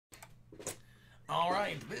All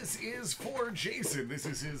right, this is for Jason. This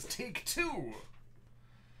is his take 2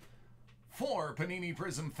 for Panini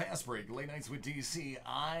Prizm Fast Break. Late Nights with DC.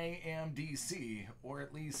 I am DC, or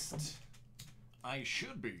at least I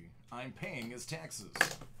should be. I'm paying his taxes.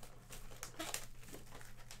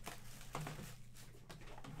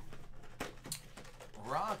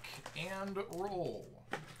 Rock and roll.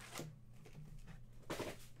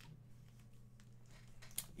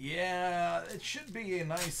 Yeah, it should be a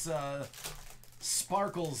nice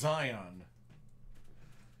Sparkle Zion.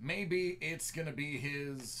 Maybe it's going to be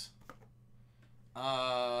his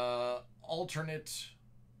alternate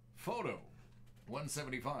photo.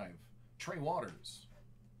 175. Trey Waters.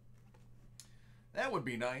 That would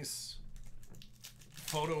be nice.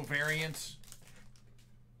 Photo variant.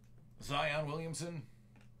 Zion Williamson.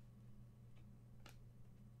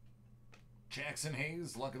 Jackson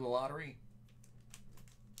Hayes, luck of the lottery.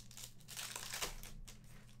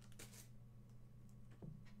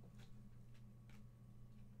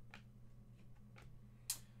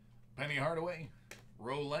 Penny Hardaway,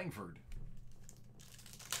 Roe Langford.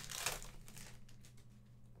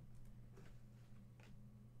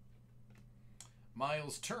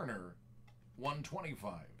 Miles Turner,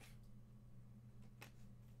 125.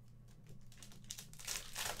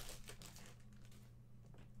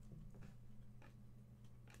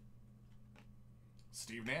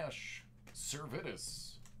 Steve Nash, Servidus.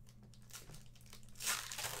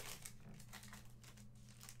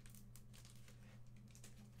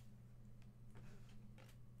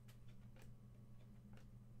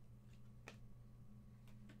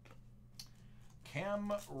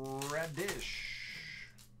 Cam Reddish.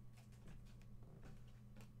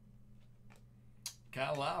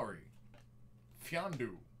 Kyle Lowry.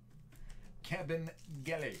 Fiondu. Kevin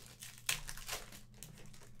Gelly.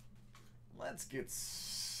 Let's get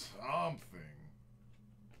something.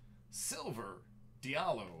 Silver.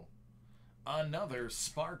 Diallo. Another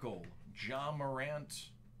Sparkle. John Morant.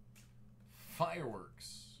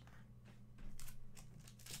 Fireworks.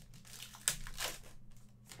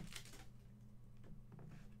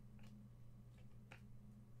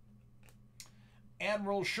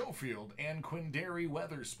 Admiral Schofield and Quindary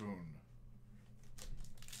Weatherspoon.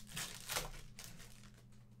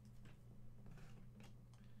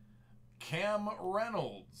 Cam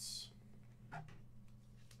Reynolds.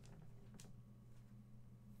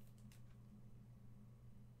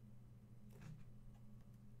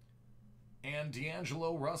 And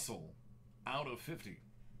D'Angelo Russell out of 50.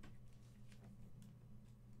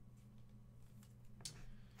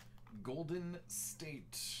 Golden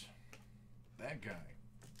State. That guy.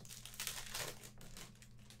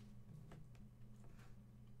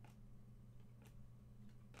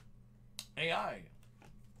 AI.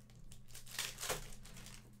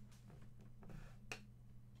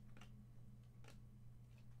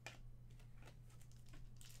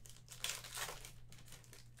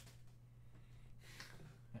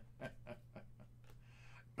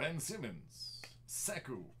 Ben Simmons.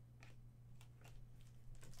 Sekou.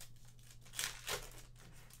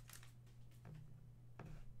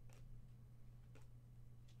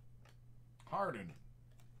 Harden.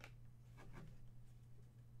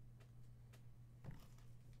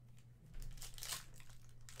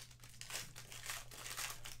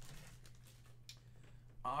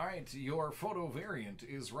 All right, your photo variant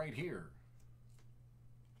is right here.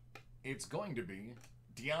 It's going to be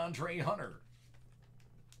DeAndre Hunter.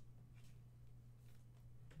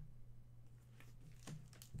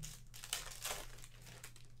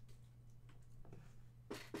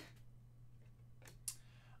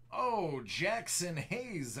 Oh, Jackson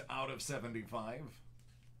Hayes out of 75.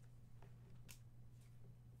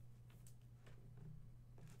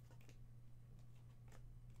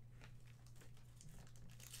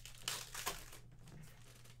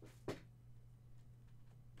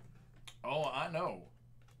 Oh, I know.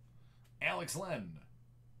 Alex Len.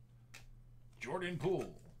 Jordan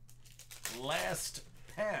Poole. Last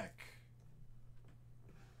pack.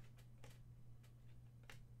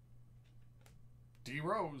 D.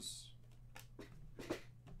 Rose.